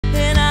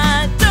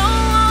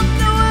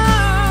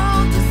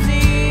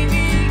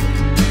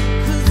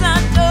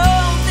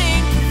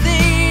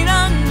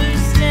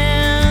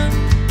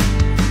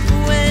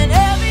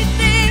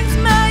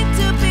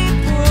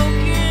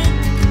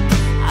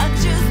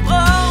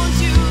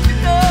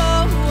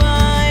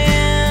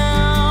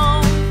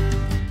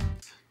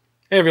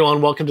Hey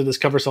everyone, welcome to this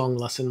cover song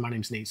lesson. My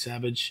name's Nate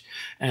Savage,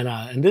 and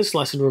in this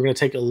lesson we're going to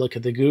take a look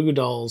at the Goo Goo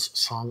Dolls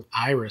song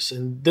Iris.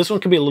 And this one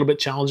can be a little bit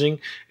challenging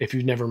if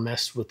you've never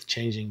messed with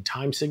changing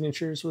time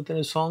signatures within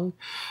a song.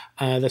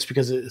 That's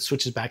because it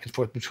switches back and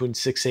forth between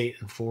 6/8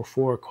 and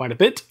 4/4 quite a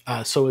bit.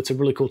 So it's a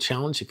really cool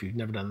challenge. If you've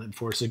never done that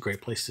before, it's a great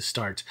place to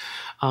start.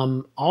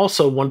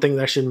 Also, one thing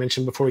that I should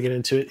mention before we get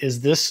into it is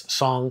this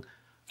song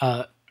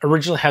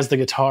originally has the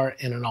guitar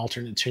in an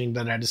alternate tuning,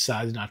 but I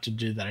decided not to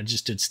do that. I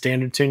just did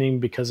standard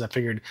tuning because I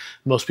figured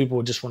most people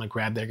would just want to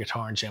grab their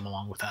guitar and jam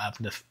along without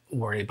having to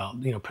worry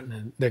about,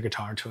 putting their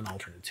guitar into an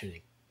alternate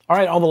tuning. All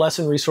right, all the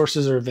lesson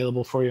resources are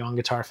available for you on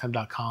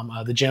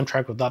guitarfm.com. The jam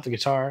track without the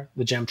guitar,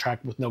 the jam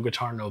track with no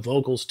guitar, no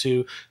vocals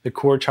too, the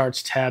chord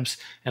charts, tabs,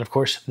 and of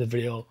course the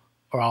video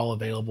are all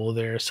available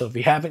there. So if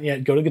you haven't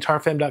yet, go to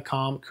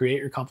guitarfm.com,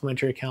 create your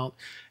complimentary account.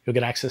 You'll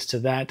get access to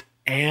that.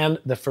 And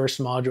the first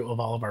module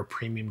of all of our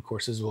premium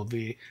courses will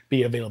be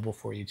available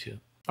for you too.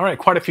 All right,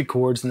 quite a few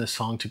chords in this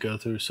song to go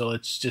through. So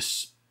let's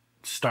just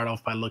start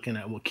off by looking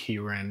at what key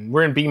we're in.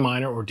 We're in B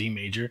minor or D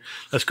major.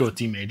 Let's go with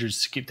D major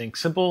just to keep things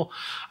simple.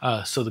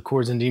 So the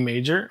chords in D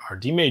major are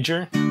D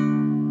major,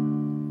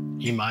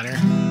 E minor,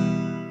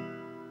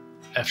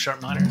 F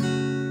sharp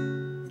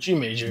minor, G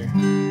major,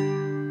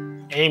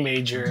 A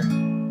major,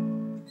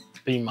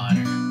 B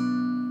minor,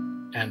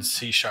 and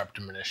C sharp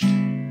diminished.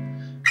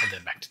 And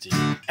then back to D.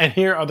 And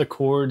here are the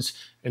chords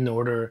in the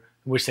order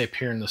in which they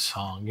appear in the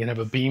song. You have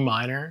a B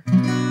minor,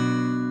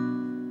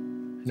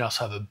 and you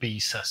also have a B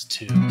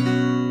sus2.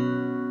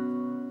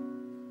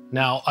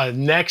 Now,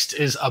 next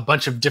is a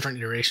bunch of different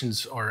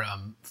iterations or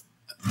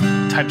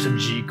types of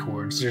G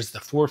chords. There's the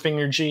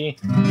 4-finger G.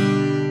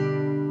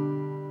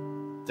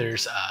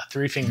 There's a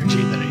 3-finger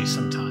G that I use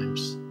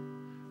sometimes.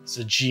 It's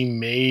a G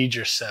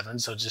major 7,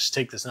 so just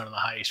take this note on the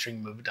high E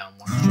string, move it down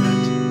 1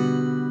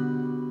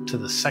 fret to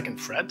the 2nd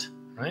fret.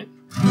 Right?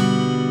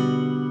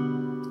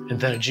 And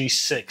then a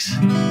G6,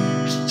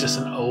 which is just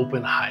an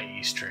open high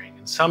E string.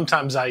 And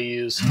sometimes I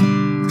use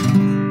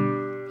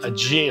a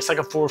G, it's like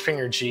a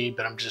 4-finger G,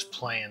 but I'm just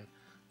playing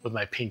with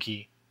my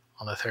pinky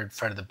on the 3rd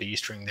fret of the B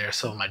string there,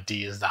 so my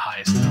D is the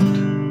highest note.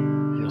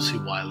 And you'll see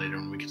why later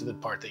when we get to the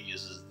part that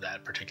uses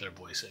that particular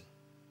voicing.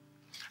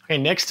 Okay,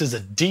 next is a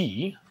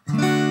D.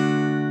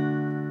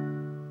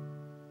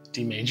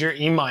 D major,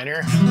 E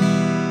minor,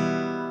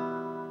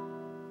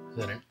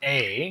 then an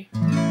A.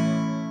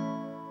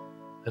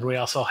 Then we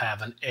also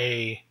have an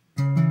A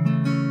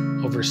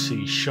over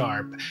C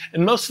sharp.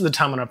 And most of the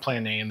time when I play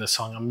an A in this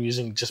song, I'm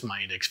using just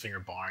my index finger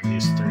barring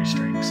these 3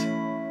 strings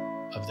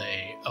of the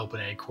A,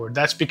 open A chord.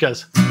 That's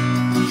because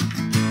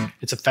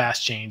it's a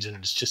fast change and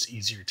it's just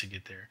easier to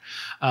get there.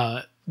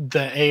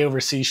 The A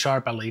over C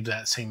sharp, I leave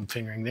that same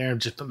fingering there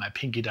and just put my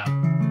pinky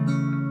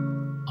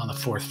down on the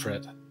 4th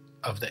fret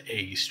of the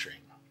A string.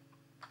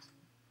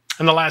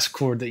 And the last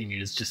chord that you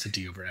need is just a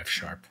D over F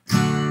sharp.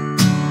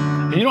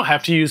 And you don't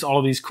have to use all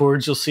of these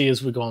chords. You'll see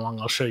as we go along,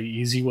 I'll show you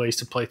easy ways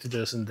to play through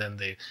this and then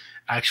the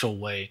actual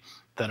way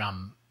that I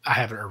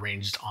have it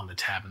arranged on the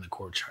tab in the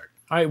chord chart.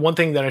 All right, one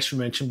thing that I should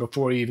mention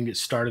before we even get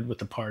started with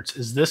the parts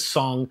is this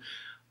song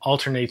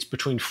alternates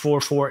between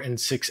 4/4 and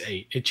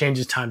 6/8. It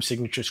changes time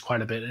signatures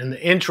quite a bit. And the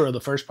intro,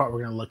 the first part we're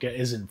going to look at,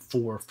 is in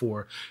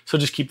 4/4. So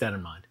just keep that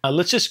in mind.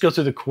 Let's just go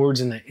through the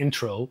chords in the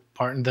intro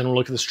part and then we'll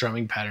look at the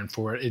strumming pattern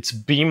for it. It's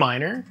B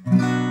minor,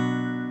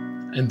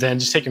 and then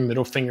just take your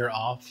middle finger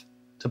off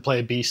to play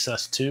a B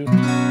sus2,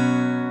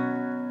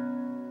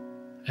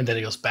 and then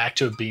it goes back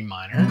to a B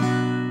minor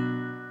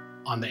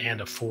on the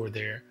and of 4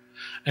 there,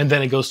 and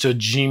then it goes to a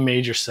G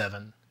major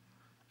 7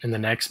 in the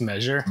next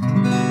measure,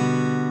 and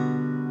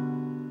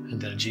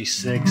then a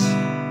G6,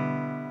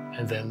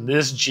 and then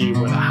this G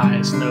where the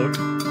highest note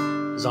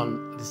is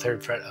on the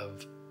 3rd fret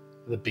of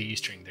the B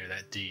string there,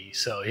 that D.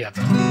 So you have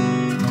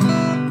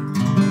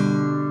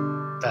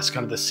that's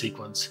kind of the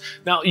sequence.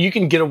 Now you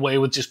can get away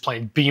with just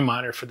playing B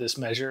minor for this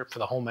measure, for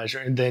the whole measure,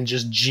 and then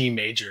just G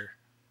major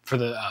for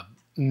the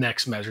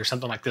next measure,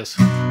 something like this.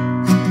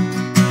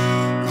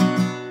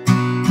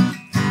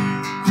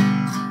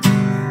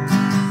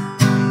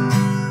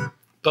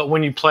 But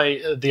when you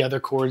play the other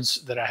chords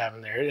that I have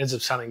in there, it ends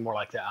up sounding more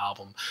like the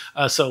album.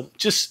 So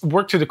just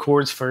work through the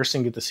chords first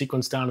and get the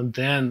sequence down and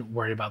then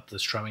worry about the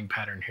strumming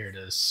pattern. Here it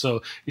is.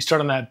 So you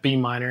start on that B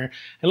minor,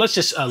 and let's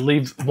just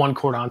leave one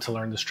chord on to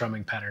learn the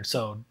strumming pattern.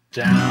 So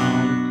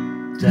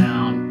down,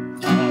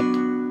 down,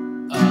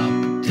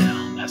 up,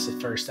 down. That's the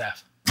first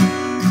F.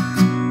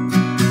 Down,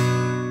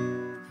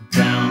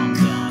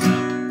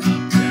 down,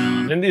 up,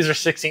 down. And these are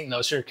 16th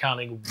notes. So you're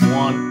counting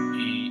 1,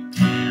 E,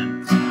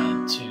 and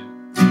 2.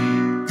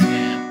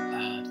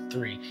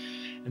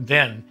 And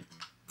then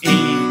E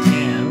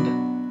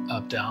and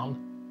up, down,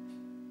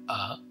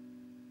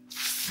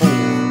 4,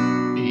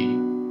 E,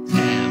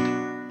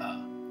 and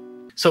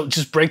So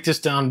just break this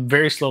down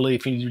very slowly.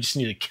 If you just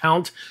need to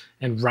count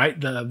and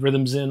write the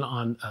rhythms in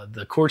on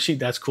the chord sheet,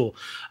 that's cool.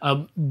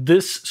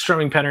 This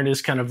strumming pattern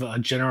is kind of a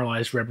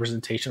generalized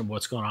representation of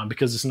what's going on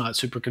because it's not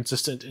super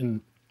consistent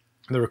in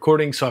the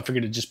recording, so I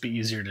figured it'd just be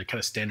easier to kind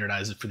of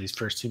standardize it for these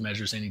first two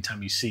measures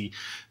anytime you see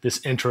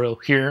this intro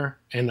here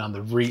and on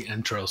the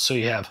re-intro. So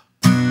you have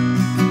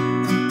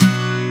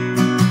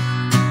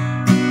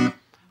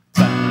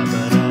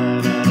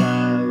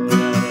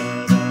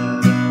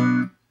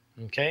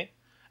okay,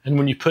 and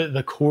when you put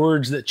the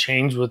chords that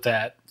change with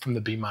that from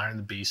the B minor and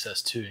the B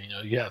sus2, you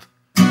know, you have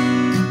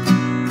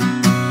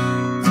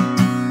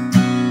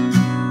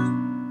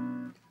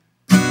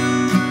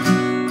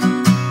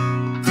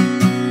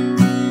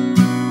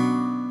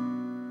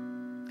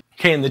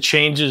okay, and the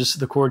changes,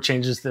 the chord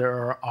changes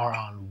there are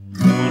on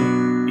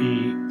 1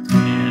 E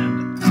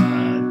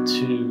and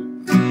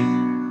 2 E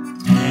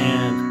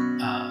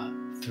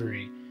and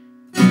 3 E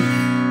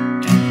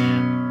and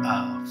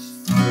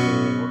 4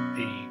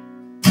 E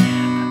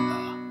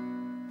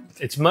and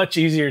it's much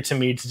easier to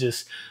me to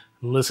just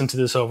listen to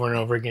this over and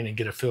over again and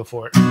get a feel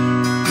for it.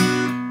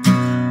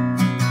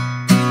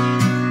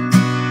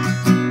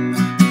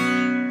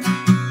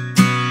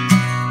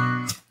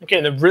 Okay,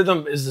 and the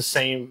rhythm is the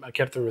same. I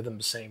kept the rhythm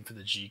the same for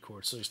the G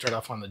chord. So we start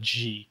off on the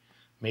G,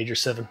 major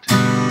 7,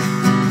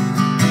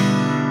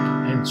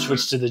 and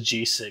switch to the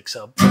G6.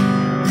 So,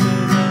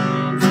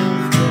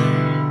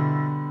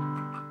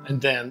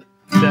 and then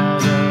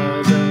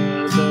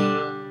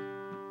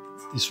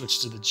you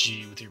switch to the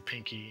G with your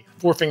pinky,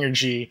 4-finger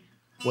G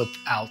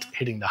without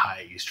hitting the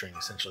high E string,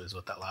 essentially is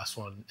what that last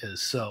one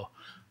is. So.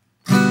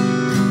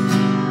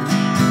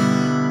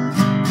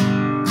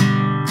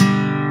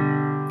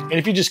 And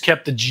if you just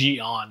kept the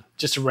G on,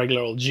 just a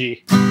regular old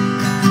G.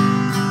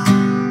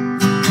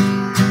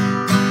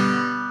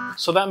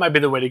 So that might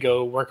be the way to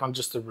go, work on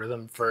just the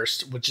rhythm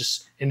first, with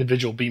just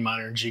individual B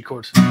minor and G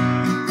chords.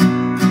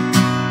 And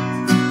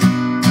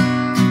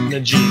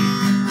then G.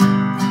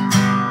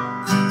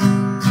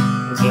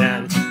 And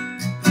then.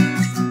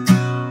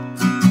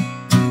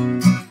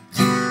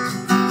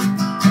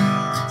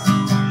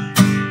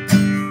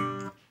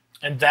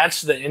 And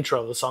that's the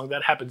intro of the song.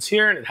 That happens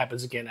here, and it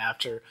happens again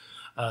after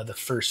the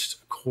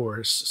first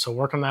chorus. So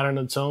work on that on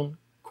its own,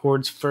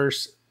 chords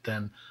first,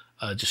 then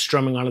just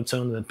strumming on its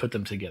own, and then put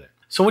them together.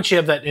 So once you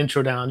have that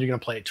intro down, you're going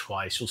to play it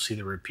twice. You'll see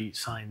the repeat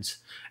signs,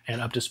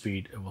 and up to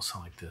speed, it will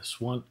sound like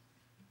this. 1,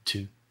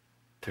 2,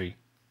 3,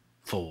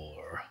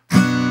 4.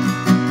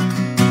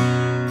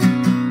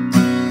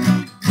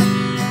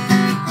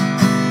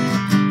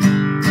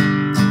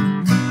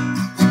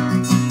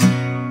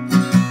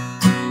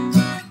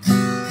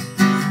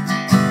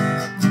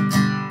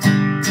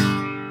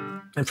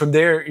 And from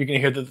there, you're going to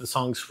hear that the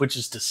song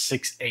switches to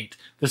 6/8.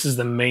 This is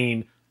the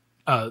main,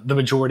 the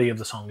majority of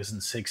the song is in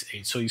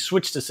 6/8. So you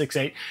switch to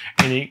 6/8,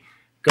 and you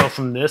go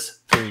from this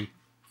 3,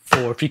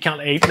 4. If you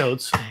count 8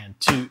 notes, and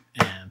 2,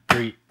 and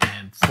 3,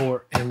 and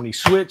 4. And when you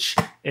switch,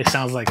 it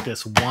sounds like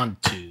this: 1,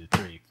 2,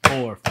 3,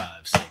 4,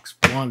 5, 6.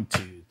 1,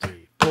 2,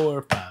 3,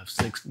 4, 5,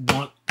 6.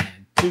 1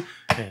 and 2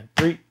 and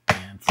 3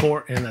 and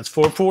 4. And that's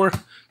 4, 4,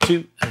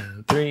 2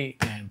 and 3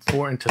 and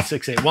 4 into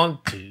 6/8. 1,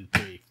 2,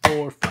 3,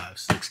 4, 5,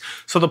 6.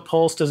 So the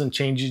pulse doesn't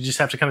change. You just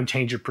have to kind of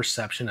change your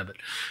perception of it.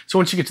 So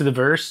once you get to the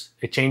verse,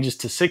 it changes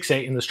to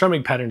 6/8, and the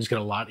strumming patterns get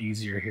a lot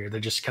easier here. They're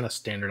just kind of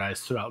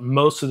standardized throughout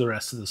most of the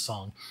rest of the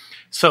song.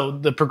 So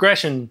the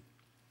progression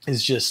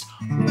is just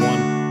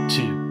 1,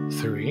 2,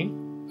 3.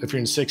 If you're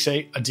in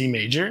 6/8, a D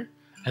major,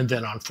 and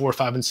then on 4,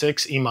 5, and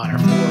 6, E minor,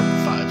 4,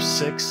 5,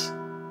 6.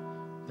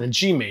 Then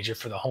G major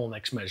for the whole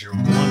next measure.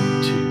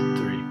 1, 2,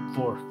 3,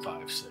 4,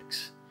 5,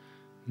 6.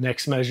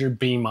 Next measure,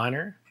 B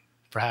minor.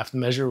 For half the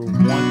measure,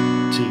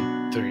 1,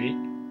 2, 3.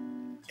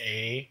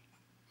 A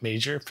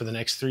major for the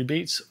next 3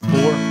 beats,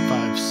 4,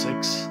 5,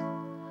 6.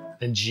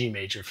 Then G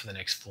major for the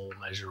next full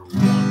measure,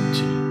 1,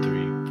 2,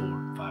 3,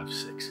 4, 5,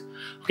 6.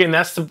 Okay, and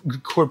that's the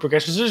chord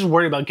progression. So just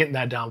worry about getting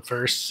that down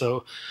first.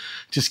 So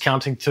just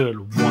counting to it: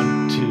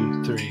 1,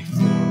 2, 3,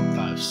 4,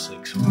 5,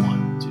 6.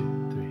 1,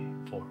 2, 3,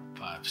 4,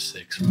 5,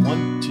 6.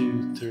 1,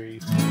 2, 3,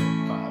 4,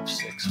 5,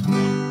 6.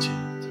 1,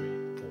 2,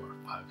 3, 4,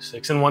 5,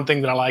 6. And one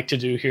thing that I like to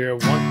do here: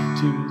 1,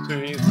 2,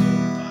 3, 4,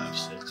 5,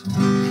 6.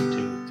 1,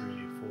 2,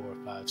 3, 4,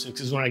 5,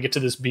 6 is when I get to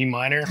this B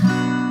minor,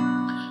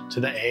 to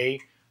the A,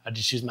 I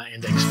just use my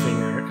index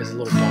finger as a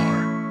little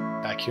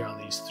bar back here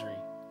on these 3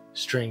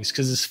 strings,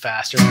 because it's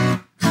faster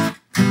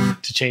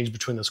to change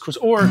between those chords.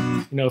 Or,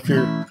 you know, if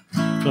you're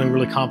feeling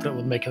really confident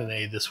with making an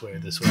A this way or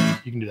this way,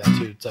 you can do that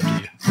too. It's up to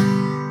you.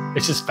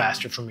 It's just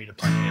faster for me to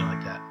play an A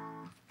like that.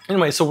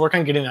 Anyway, so work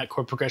on getting that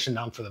chord progression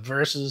down for the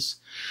verses.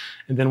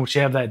 And then once you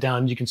have that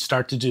down, you can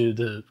start to do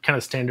the kind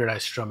of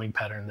standardized strumming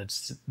pattern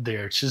that's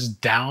there. It's just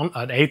down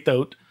an 8th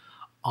note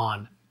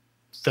on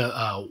the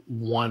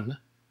 1,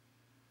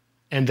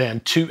 and then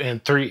 2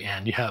 and 3,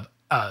 and you have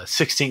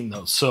 16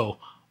 notes. So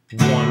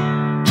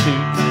 1, 2,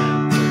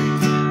 and 3.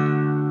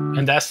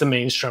 And that's the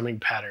main strumming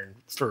pattern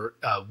for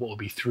what will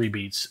be 3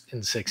 beats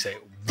in 6/8.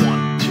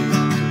 1, 2,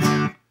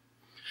 and 3.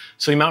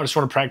 So you might just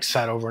want to practice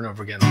that over and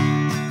over again.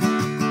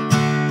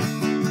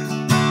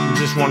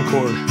 Just one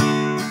chord.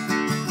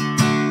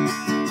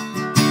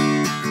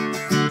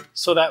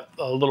 So that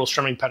little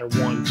strumming pattern,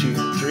 1,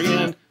 2, 3,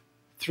 and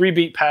 3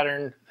 beat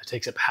pattern that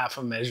takes up half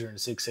a measure in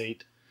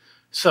 6/8.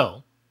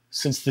 So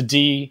since the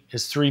D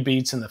is 3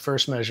 beats in the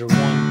first measure, 1,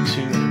 2,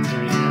 and 3,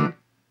 and the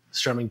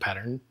strumming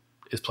pattern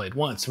is played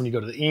once. When you go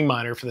to the E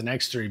minor for the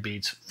next 3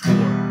 beats, 4,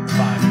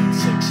 5, and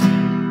 6,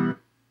 and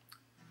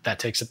that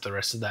takes up the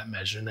rest of that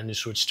measure. And then you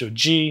switch to a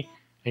G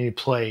and you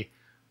play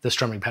the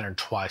strumming pattern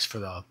twice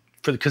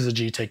because the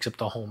G takes up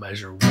the whole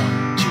measure, 1, 2, 3, 4,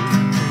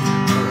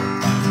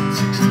 5, and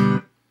 6.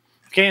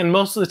 Okay, and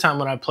most of the time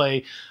when I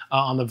play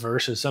on the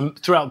verses,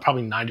 throughout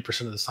probably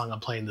 90% of the song, I'm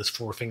playing this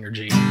 4-finger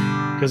G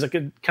because it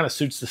kind of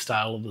suits the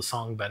style of the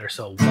song better.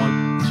 So 1, 2,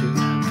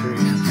 and 3,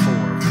 and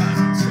 4, 5,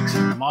 and 6.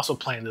 And I'm also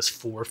playing this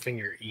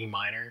 4-finger E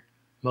minor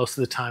most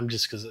of the time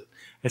just because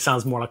it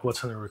sounds more like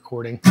what's on the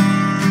recording.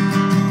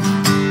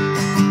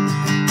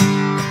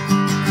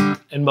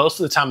 And most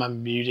of the time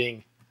I'm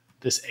muting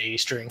this A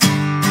string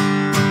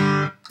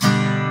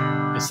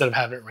instead of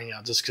having it ring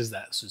out, just because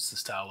that suits the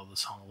style of the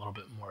song a little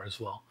bit more as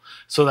well.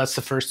 So that's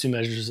the first 2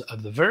 measures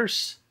of the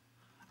verse.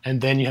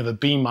 And then you have a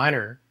B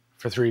minor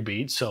for 3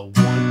 beats. So 1,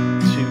 2,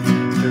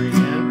 and 3,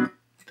 and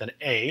then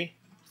A,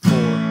 4,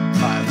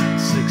 5, and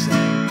 6,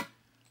 A,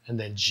 and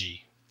then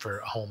G for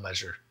a whole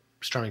measure,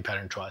 strumming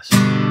pattern twice.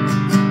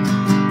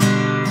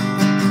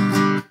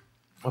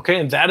 Okay,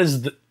 and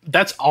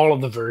that's all of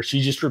the verse.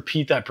 You just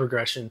repeat that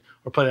progression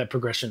or play that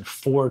progression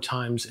 4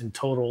 times in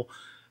total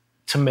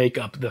to make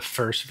up the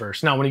first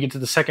verse. Now, when you get to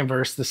the second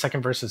verse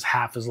is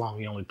half as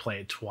long. You only play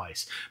it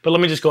twice. But let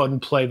me just go ahead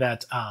and play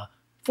that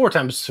 4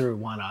 times through.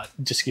 Why not?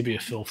 Just give you a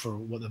feel for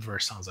what the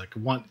verse sounds like.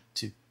 1,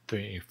 2,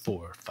 3,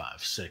 4,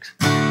 5, 6.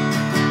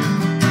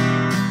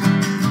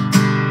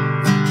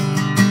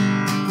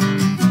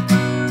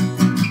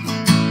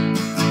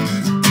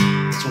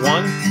 It's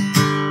 1.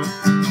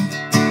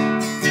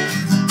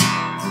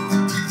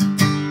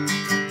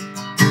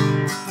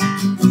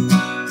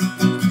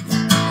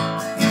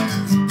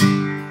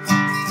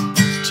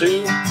 2,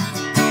 3.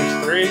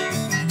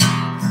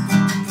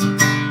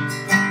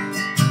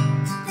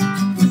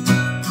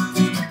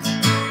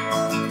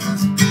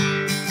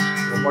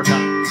 One more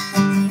time.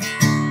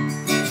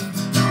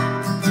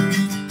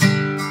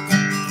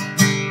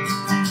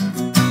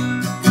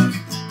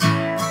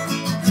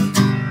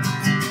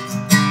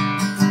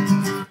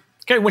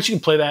 Okay, once you can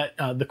play that,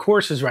 the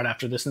chorus is right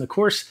after this, and the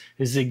chorus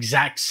is the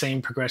exact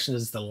same progression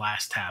as the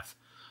last half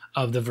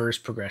of the verse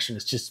progression.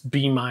 It's just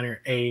B minor,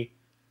 A,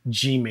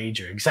 G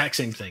major, exact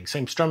same thing,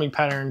 same strumming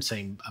pattern,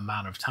 same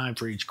amount of time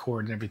for each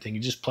chord and everything.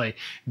 You just play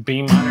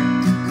B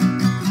minor,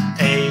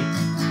 A,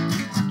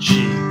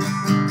 G.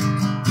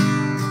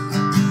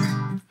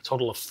 A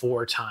total of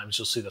 4 times.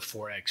 You'll see the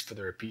 4x for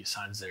the repeat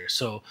signs there.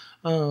 So,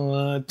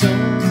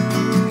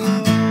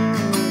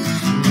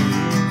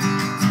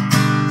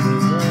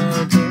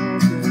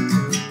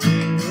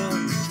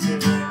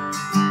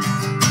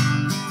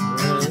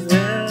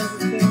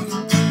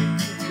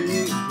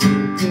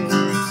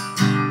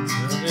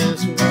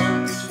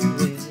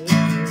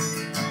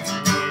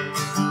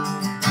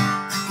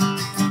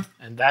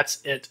 that's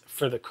it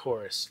for the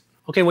chorus.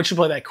 Okay, once you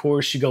play that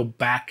chorus, you go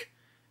back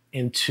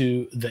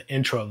into the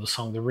intro of the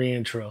song, the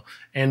re-intro,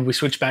 and we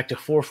switch back to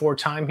 4/4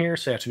 time here,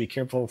 so you have to be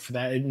careful for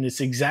that. And it's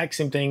the exact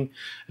same thing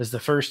as the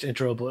first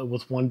intro, but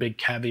with one big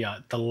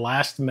caveat. The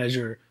last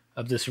measure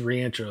of this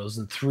re-intro is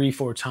in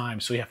 3/4 time,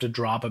 so you have to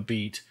drop a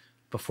beat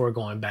before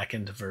going back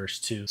into verse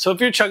 2. So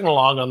if you're chugging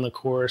along on the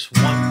chorus,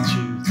 1,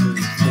 2,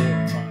 3,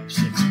 4, 5,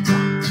 6,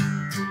 1,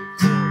 2, 3,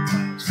 4,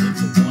 5,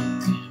 6, 1,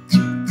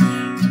 2,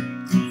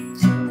 3,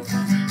 4, 1, 2.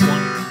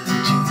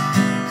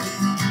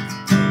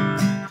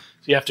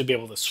 So you have to be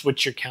able to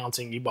switch your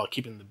counting while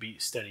keeping the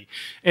beat steady.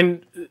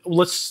 And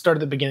let's start at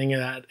the beginning of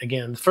that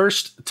again. The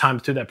first time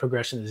through that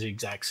progression is the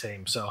exact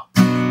same. So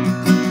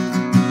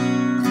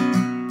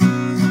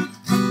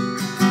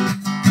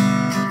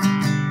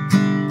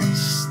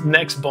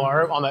next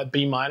bar on that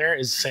B minor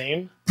is the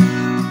same.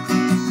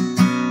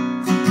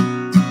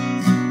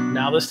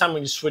 Now this time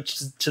when you switch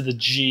to the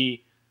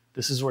G,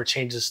 this is where it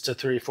changes to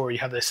 3/4. You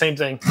have the same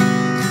thing,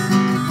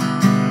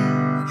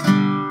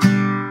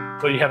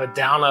 but you have a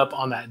down up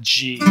on that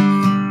G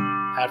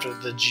after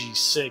the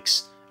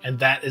G6, and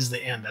that is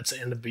the end. That's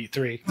the end of beat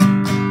 3.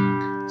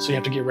 So you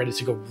have to get ready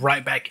to go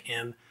right back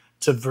in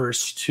to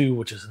verse 2,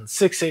 which is in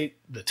 6/8.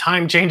 The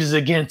time changes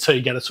again, so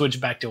you got to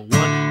switch back to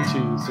 1,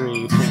 2,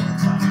 3, 4,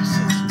 5,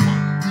 6.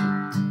 1,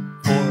 2,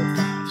 4,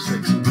 5,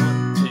 6.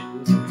 1,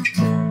 2, 3,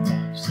 4,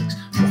 5, 6.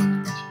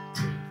 1, 2,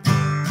 3,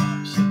 4,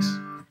 5, 6.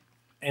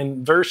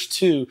 And verse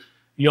 2,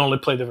 you only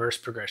play the verse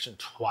progression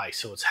twice,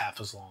 so it's half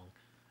as long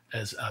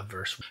as a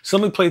verse. So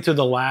let me play through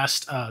the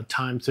last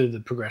time through the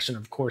progression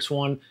of chorus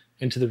 1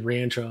 into the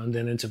re-intro and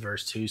then into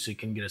verse 2, so you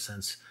can get a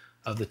sense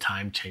of the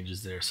time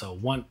changes there. So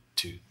 1,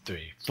 2,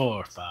 3,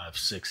 4, 5,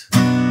 6.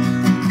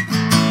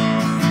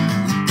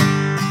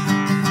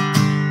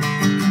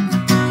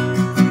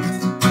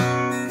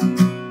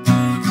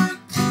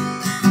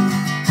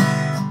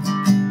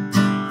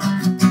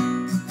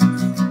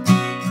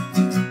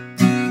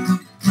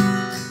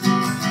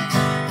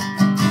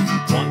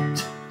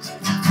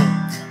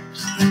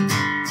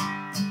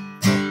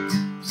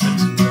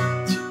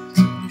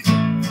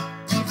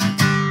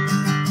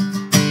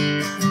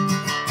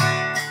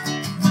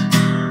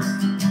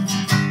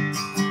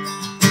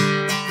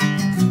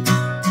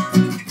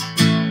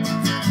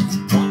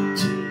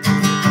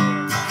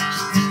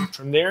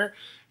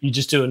 you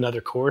just do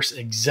another chorus,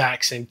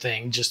 exact same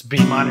thing, just B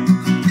minor, G,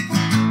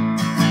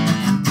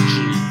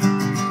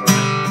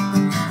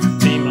 right?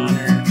 B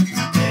minor,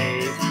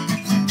 A,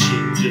 G.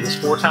 We'll do this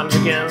 4 times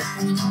again.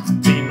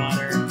 B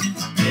minor,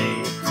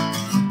 A,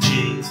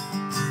 G,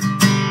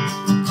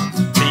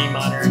 B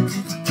minor,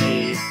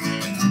 A,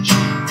 G.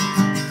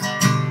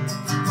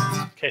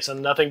 Okay, so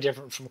nothing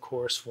different from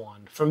chorus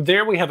 1. From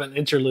there, we have an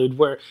interlude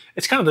where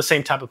it's kind of the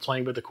same type of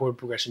playing, but the chord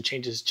progression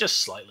changes just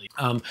slightly.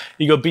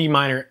 You go B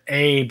minor,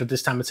 A, but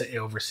this time it's an A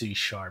over C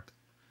sharp,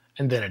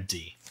 and then a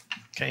D.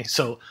 Okay,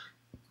 so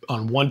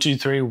on 1, 2,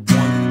 3, 1, 2,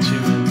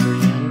 and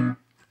 3, and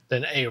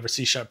then A over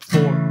C sharp,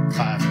 4,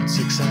 5, and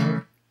 6,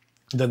 7.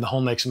 Then the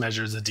whole next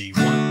measure is a D.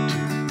 1, 2,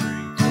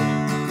 3, 4,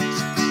 5,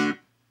 6.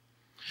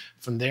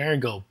 From there,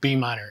 go B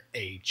minor,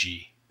 A,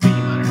 G. B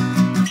minor,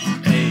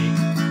 A,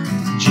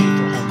 G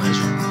for whole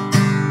measure.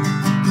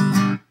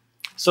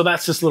 So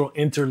that's this little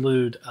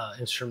interlude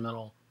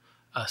instrumental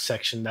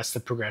section. That's the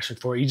progression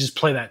for it. You just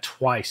play that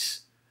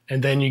twice,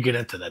 and then you get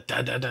into the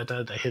da da da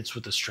da, the hits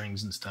with the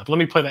strings and stuff. Let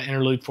me play that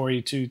interlude for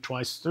you too,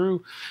 twice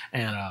through,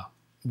 and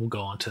we'll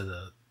go on to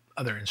the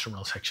other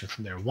instrumental section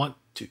from there. 1,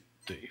 2,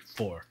 3,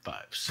 4,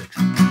 5, 6.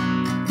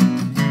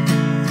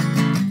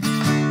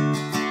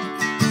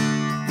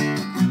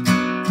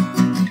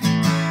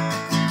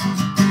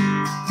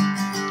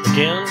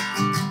 Again.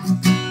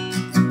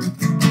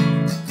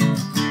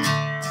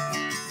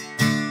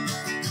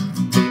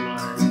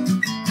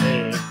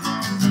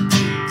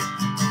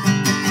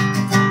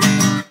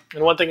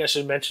 And one thing I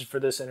should mention for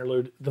this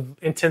interlude, the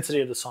intensity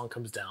of the song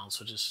comes down.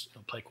 So just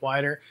play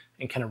quieter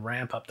and kind of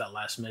ramp up that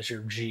last measure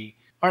of G.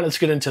 All right, let's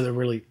get into the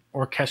really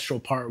orchestral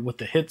part with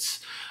the hits.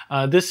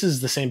 This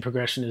is the same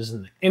progression as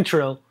in the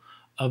intro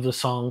of the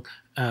song.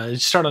 You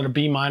start on a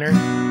B minor,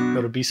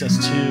 go to B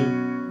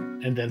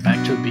sus2, and then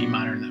back to a B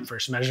minor in that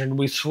first measure. And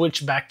we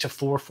switch back to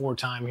 4/4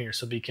 time here,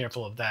 so be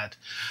careful of that.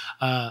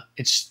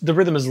 The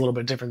rhythm is a little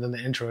bit different than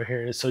the intro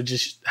here. So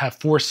just have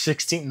 4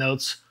 16th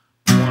notes,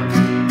 1,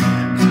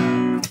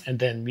 and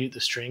then mute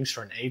the strings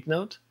for an 8th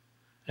note,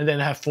 and then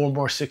have 4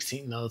 more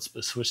 16th notes,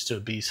 but switch to a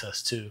B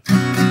sus2,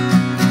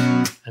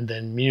 and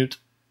then mute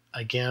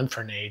again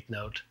for an 8th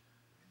note,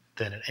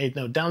 then an 8th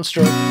note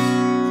downstroke,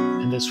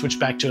 and then switch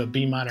back to a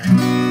B minor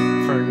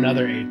for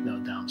another 8th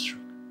note downstroke.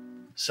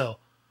 So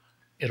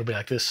it'll be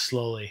like this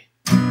slowly.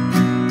 A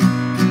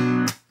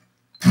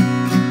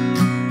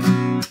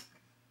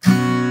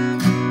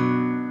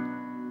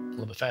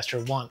little bit faster.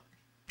 1,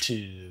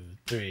 2,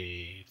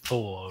 3,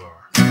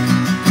 4.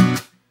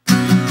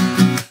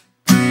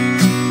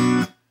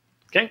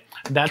 Okay,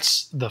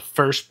 that's the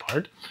first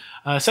part.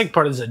 Second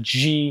part is a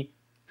G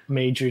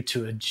major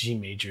to a G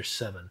major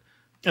 7.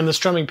 And the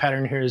strumming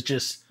pattern here is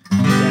just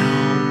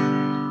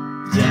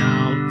down,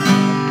 down,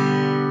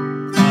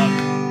 up,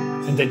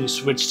 and then you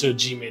switch to a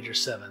G major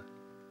 7.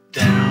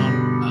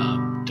 Down,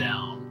 up,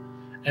 down,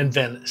 and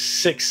then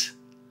 6.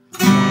 1,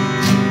 2,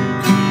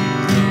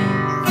 3,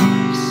 4,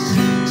 5,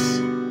 6.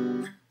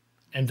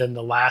 And then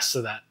the last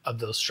of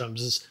those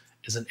strums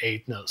is an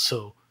 8th note.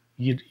 So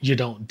you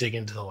don't dig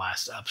into the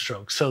last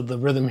upstroke. So the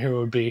rhythm here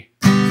would be,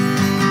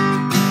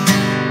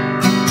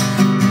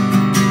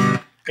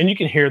 and you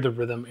can hear the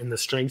rhythm in the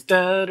strings.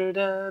 Da, da,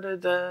 da, da,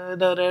 da,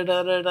 da,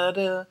 da, da, da,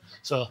 da.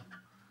 So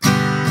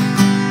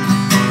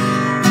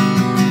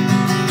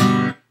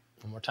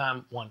one more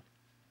time. 1,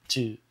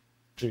 2,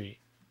 3,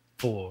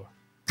 4.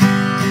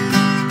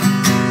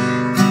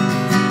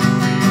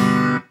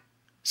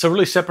 So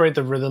really separate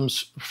the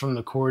rhythms from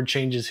the chord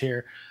changes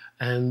here.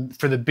 And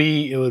for the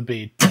B, it would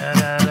be da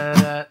da da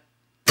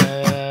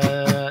da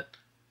da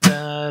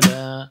da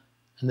da,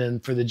 and then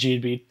for the G,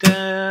 it'd be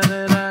da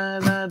da da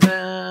da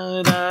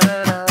da da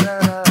da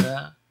da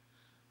da,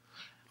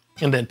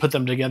 and then put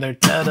them together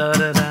da da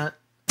da da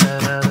da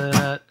da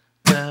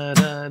da da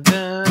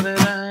da da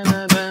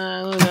da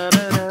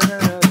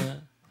da,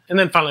 and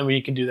then finally, when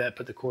you can do that,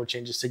 put the chord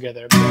changes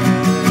together.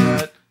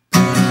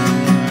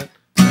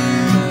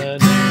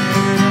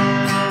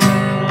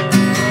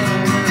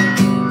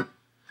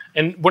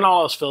 And when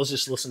all else fails,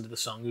 just listen to the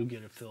song. You'll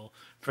get a feel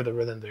for the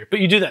rhythm there. But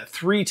you do that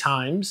 3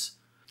 times.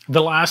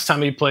 The last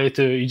time you play it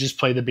through, you just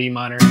play the B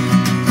minor.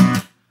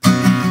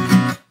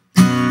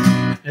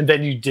 And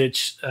then you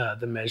ditch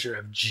the measure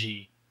of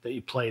G that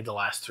you played the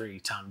last 3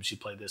 times you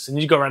played this.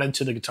 And you go right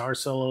into the guitar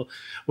solo,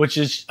 which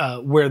is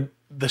where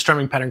the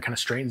strumming pattern kind of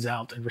straightens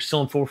out. And we're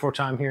still in 4/4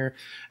 time here.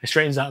 It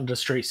straightens out into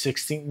straight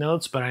 16th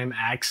notes, but I'm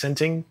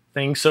accenting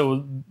things.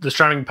 So the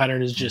strumming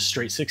pattern is just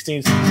straight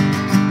 16ths.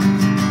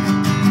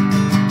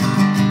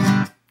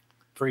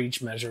 For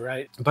each measure,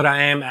 right? But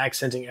I am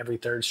accenting every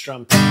 3rd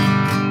strum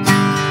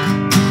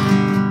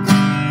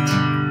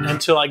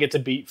until I get to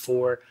beat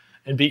 4.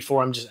 And beat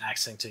 4, I'm just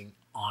accenting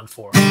on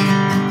 4.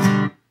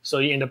 So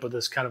you end up with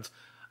this kind of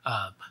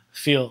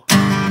feel.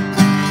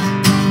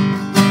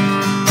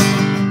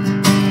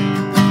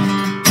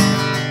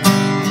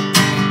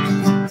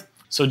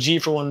 So G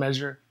for 1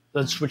 measure.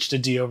 Let's switch to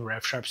D over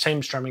F sharp.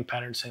 Same strumming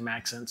pattern, same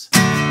accents.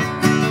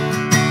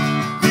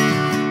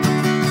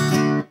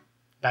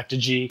 Back to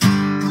G.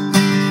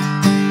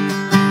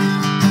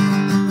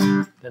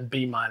 then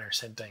B minor,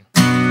 same thing.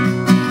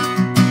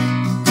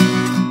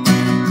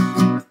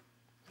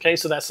 Okay,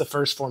 so that's the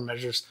first 4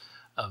 measures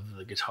of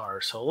the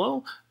guitar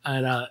solo,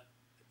 and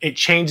it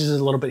changes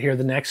a little bit here.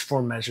 The next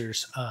 4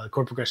 measures,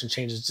 chord progression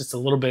changes just a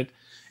little bit,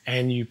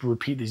 and you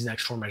repeat these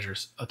next 4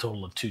 measures a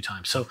total of 2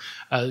 times. So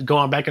go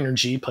on back under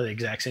G, play the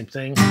exact same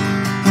thing.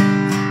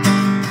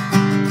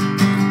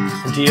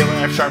 D over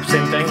F sharp,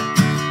 same thing.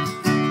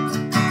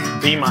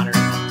 B minor.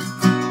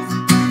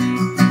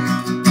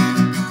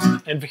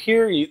 And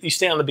here you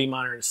stay on the B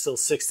minor, it's still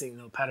 16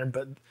 note pattern,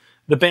 but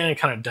the band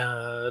kind of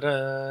da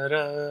da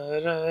da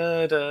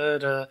da da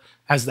da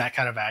has that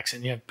kind of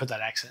accent. You have to put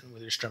that accent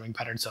with your strumming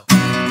pattern. So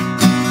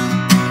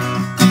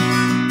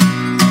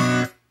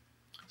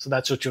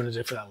that's what you want to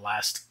do for that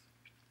last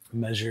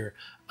measure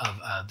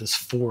of this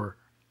 4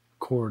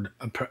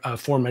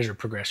 measure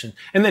progression,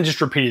 and then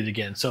just repeat it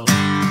again. So.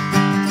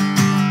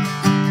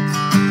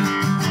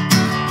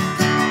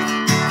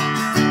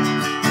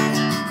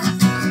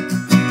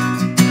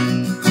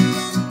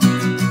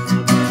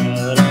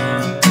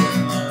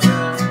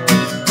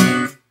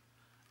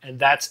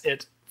 That's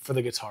it for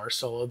the guitar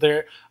solo.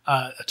 There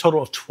a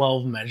total of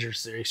 12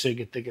 measures there, so you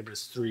can think of it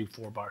as 3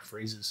 4-bar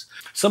phrases.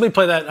 So let me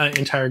play that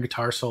entire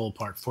guitar solo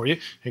part for you.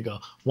 Here you go.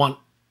 1,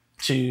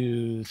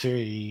 2,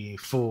 3,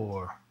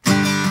 4.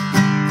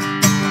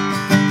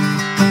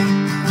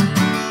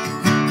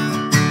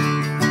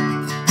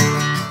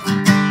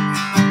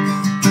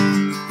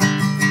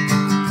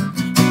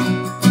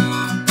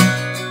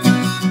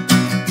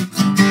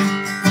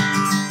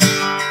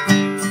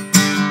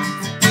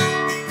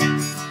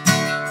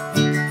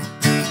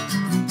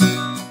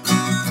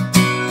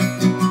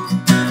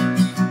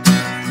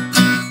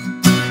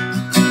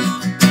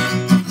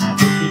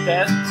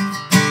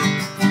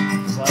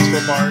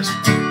 Bars.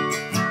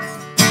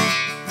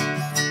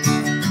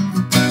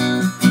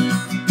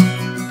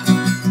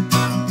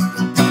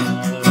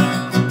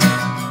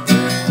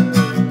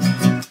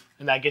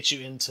 And that gets you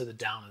into the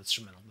down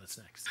instrumental. That's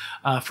next.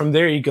 From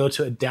there, you go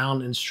to a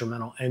down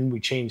instrumental, and we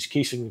change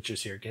key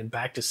signatures here again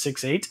back to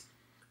 6/8,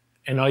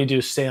 and all you do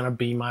is stay on a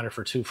B minor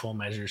for 2 full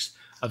measures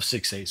of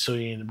 6/8. So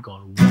you end up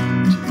going 1, 2,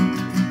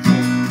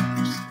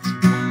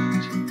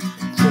 3,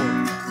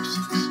 4, 5, 6.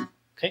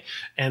 Okay,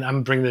 and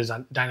I'm bringing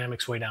the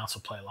dynamics way down,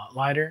 so play a lot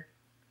lighter.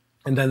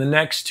 And then the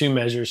next 2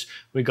 measures,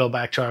 we go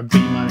back to our B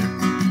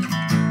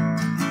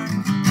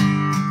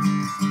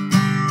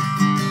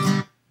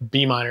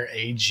minor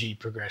A G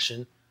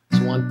progression. It's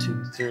 1,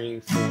 2,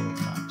 3, 4,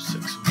 5,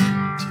 6.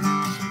 1, 2,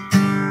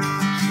 3,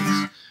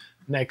 4, 6.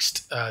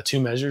 Next 2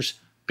 measures,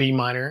 B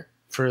minor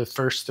for the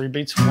first 3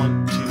 beats.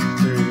 1, 2,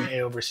 3,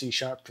 A over C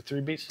sharp for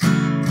 3 beats,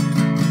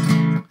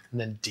 and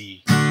then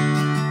D.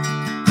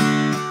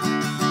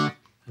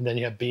 And then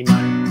you have B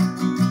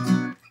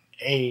minor,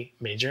 A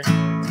major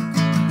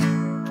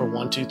for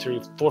 1, 2,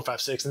 3, 4, 5,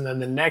 6. And then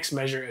the next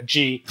measure, a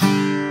G,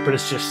 but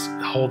it's just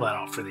hold that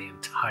off for the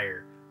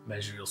entire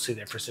measure. You'll see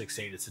there for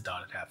 6/8, it's a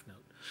dotted half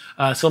note.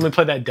 So let me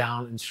play that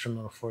down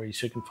instrumental for you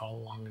so you can follow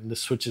along. And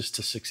this switches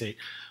to 6/8.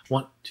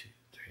 1, 2,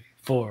 3,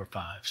 4,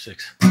 5,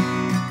 6.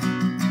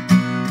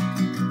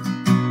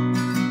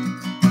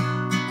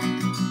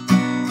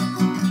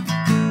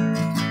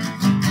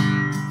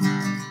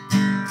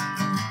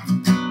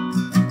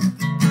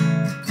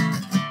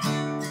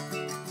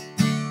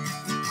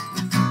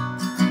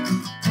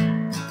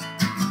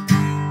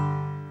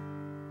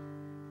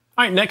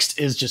 All right, next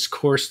is just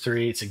chorus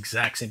 3. It's the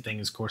exact same thing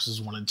as courses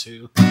 1 and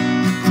 2.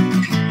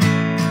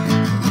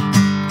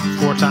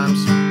 4 times.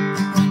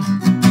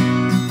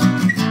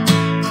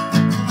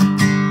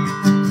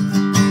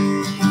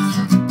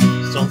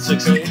 Still in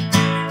 6/8.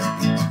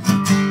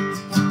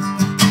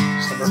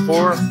 It's number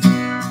 4.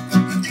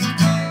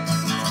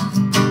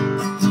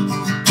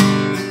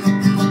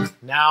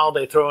 Now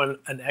they throw in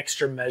an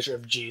extra measure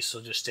of G, so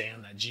just stay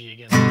on that G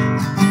again.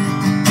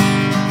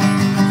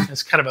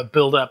 It's kind of a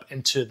build up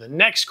into the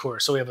next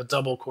chorus. So we have a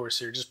double chorus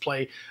here. Just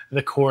play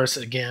the chorus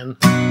again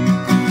 4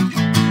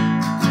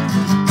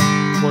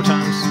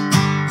 times.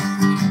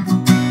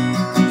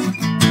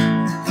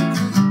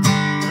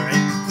 All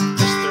right,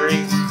 there's 3.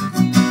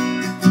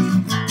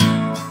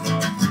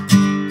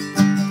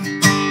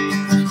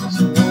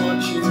 So what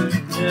you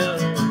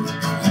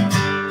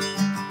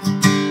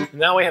do.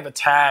 Now we have a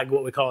tag,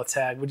 what we call a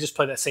tag. We just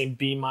play that same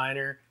B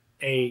minor,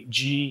 A,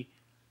 G,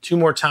 2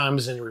 more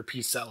times, and it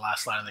repeats that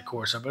last line of the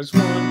chorus. But it's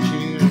 1, 2,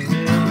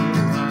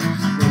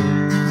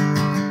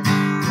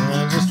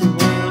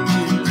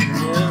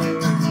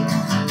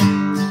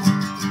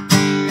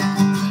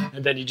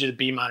 and then you do the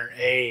B minor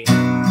A,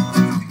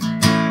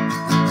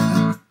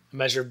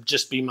 measure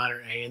just B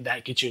minor A, and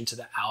that gets you into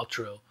the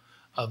outro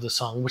of the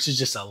song, which is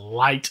just a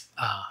light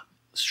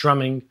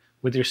strumming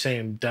with your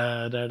same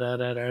da da da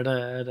da da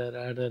da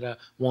da da da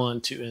 1,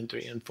 2, and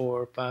 3, and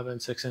 4, 5,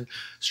 and 6, and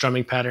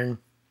strumming pattern.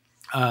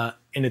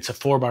 And it's a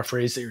 4-bar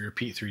phrase that you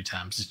repeat 3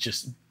 times. It's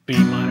just B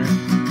minor,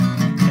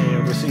 A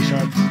over C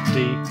sharp,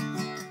 D,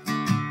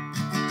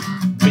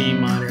 B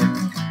minor,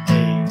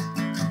 A,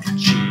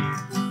 G.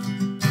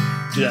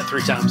 Do that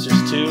 3 times.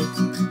 There's 2.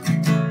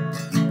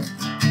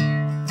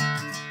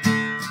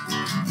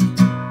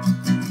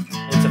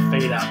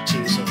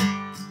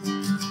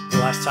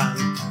 last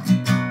time.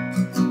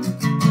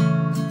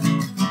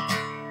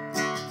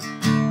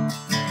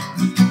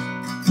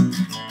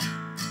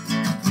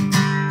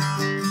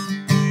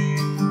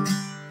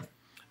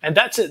 And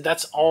that's it.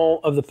 That's all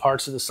of the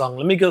parts of the song.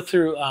 Let me go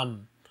through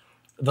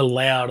the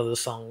layout of the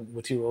song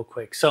with you real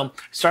quick. So it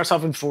starts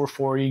off in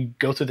 4/4. You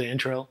go through the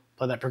intro,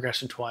 play that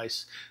progression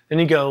twice. Then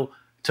you go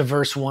to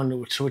verse 1,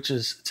 which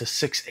switches to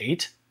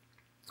 6/8.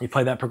 You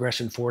play that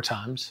progression 4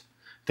 times.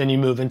 Then you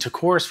move into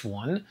chorus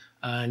 1,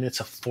 and it's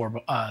a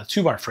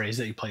 2-bar phrase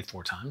that you play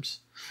 4 times.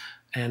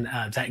 And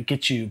that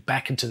gets you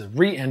back into the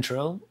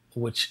re-intro,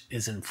 which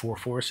is in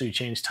 4/4. So you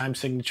change time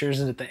signatures.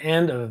 And at the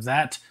end of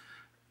that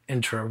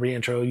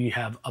re-intro, you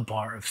have a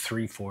bar of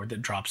 3/4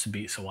 that drops the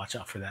beat. So watch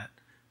out for that.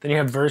 Then you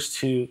have verse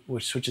 2,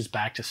 which switches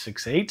back to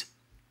 6/8.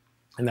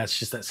 And that's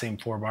just that same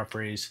 4-bar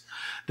phrase.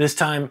 This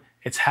time,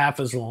 it's half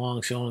as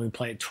long, so you only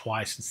play it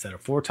twice instead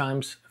of 4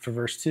 times for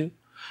verse 2.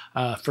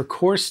 For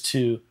chorus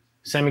 2,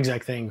 same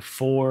exact thing,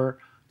 4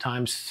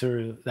 times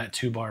through that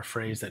 2-bar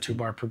phrase, that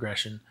 2-bar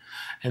progression.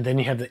 And then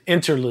you have the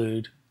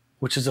interlude,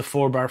 which is a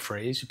 4-bar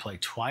phrase. You play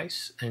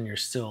twice, and you're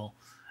still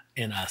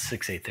in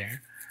 6/8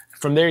 there.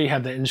 From there, you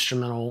have the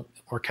instrumental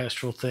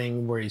orchestral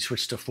thing where you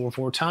switch to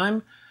 4/4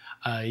 time.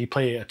 You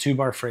play a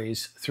 2-bar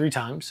phrase 3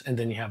 times, and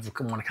then you have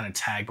one kind of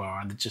tag bar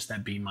on just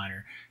that B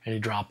minor, and you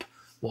drop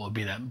what would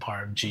be that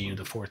bar of G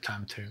the 4th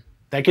time through.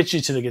 That gets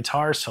you to the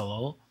guitar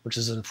solo, which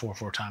is in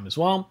 4/4 time as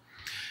well.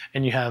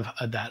 And you have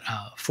that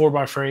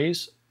 4-bar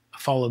phrase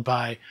followed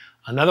by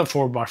another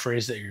 4-bar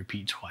phrase that you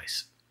repeat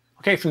twice.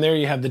 Okay, from there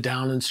you have the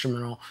down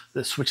instrumental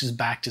that switches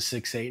back to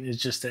 6/8.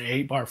 It's just an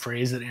 8-bar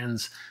phrase that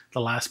ends,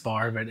 the last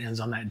bar of it ends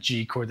on that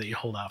G chord that you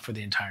hold out for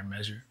the entire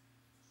measure.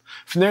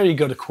 From there you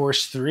go to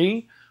chorus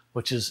 3,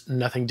 which is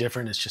nothing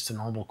different. It's just a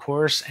normal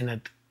chorus. And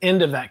at the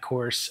end of that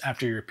chorus,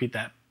 after you repeat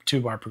that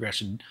 2-bar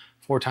progression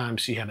 4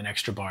 times, you have an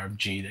extra bar of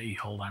G that you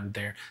hold on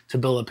there to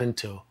build up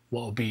into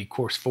what will be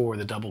chorus 4,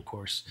 the double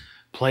chorus.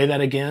 Play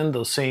that again,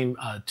 those same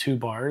 2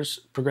 bars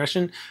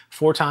progression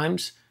 4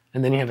 times,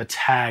 and then you have a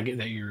tag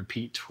that you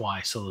repeat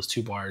twice. So those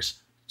 2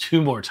 bars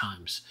 2 more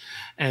times.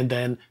 And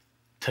then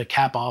to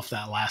cap off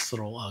that last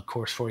little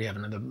chorus 4, you have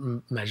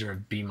another measure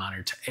of B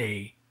minor to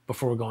A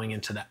before going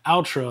into the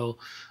outro,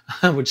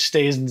 which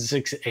stays in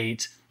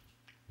 6/8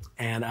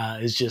 and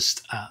is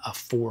just a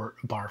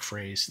 4-bar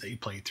phrase that you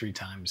play 3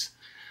 times,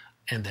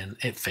 and then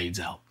it fades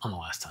out on the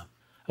last time.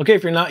 Okay,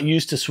 if you're not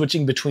used to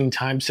switching between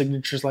time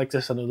signatures like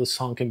this, I know this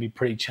song can be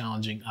pretty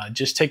challenging.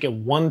 Just take it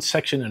one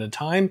section at a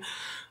time,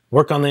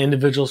 work on the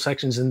individual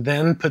sections, and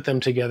then put them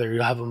together.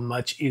 You'll have a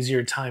much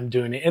easier time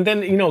doing it. And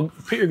then,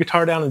 put your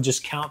guitar down and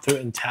just count through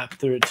it and tap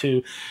through it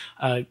too,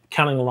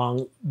 counting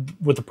along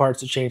with the parts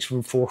that change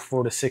from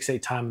 4/4 to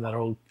 6/8 time.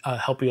 That'll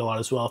help you a lot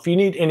as well. If you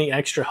need any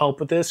extra help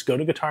with this, go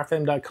to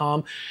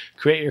guitarfam.com,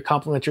 create your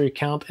complimentary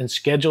account, and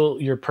schedule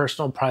your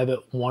personal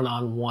private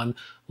one-on-one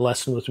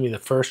lesson with me. The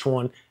first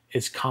one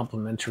is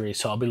complimentary,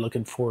 so I'll be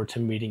looking forward to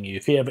meeting you.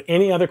 If you have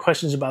any other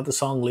questions about the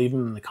song, leave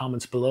them in the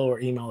comments below or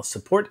email us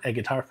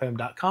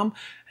support@guitarfam.com,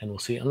 and we'll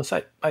see you on the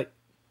site. Bye.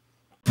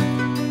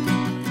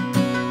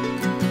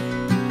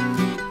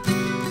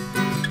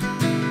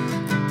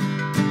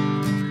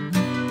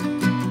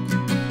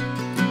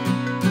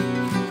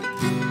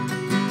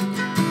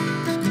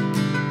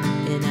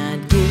 And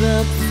I'd give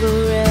up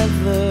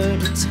forever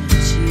to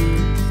touch you,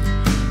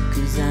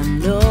 'cause I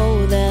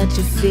know that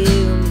you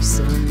feel me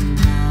somehow.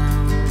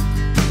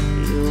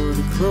 You're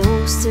the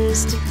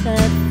closest to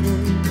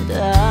heaven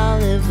that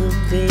I'll ever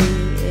be,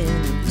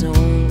 and I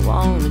don't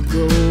wanna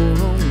go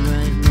home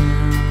right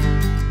now.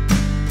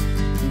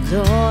 And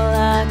all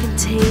I can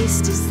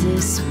taste is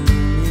this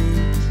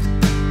moment,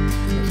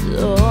 and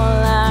all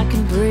I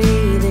can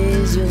breathe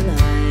is your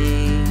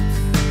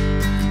life.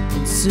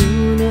 And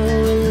sooner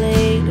or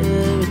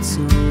later it's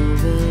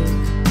over,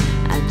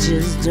 I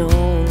just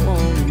don't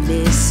wanna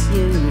miss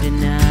you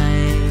tonight.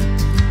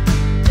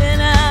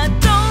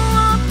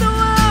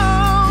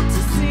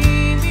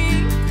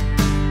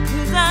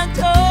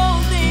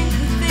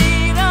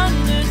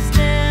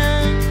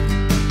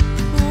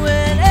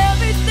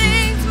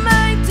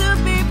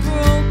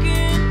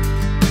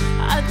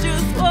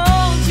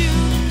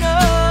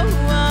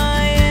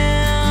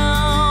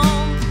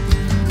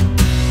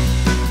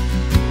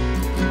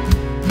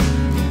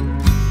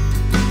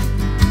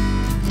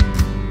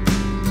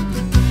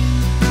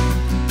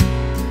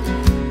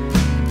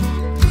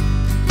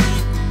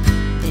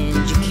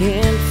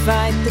 Can't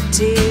fight the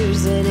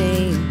tears that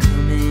ain't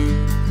coming,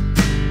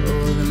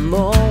 or the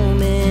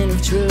moment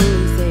of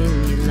truth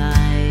in your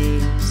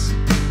lies,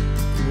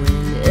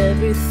 when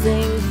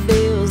everything feels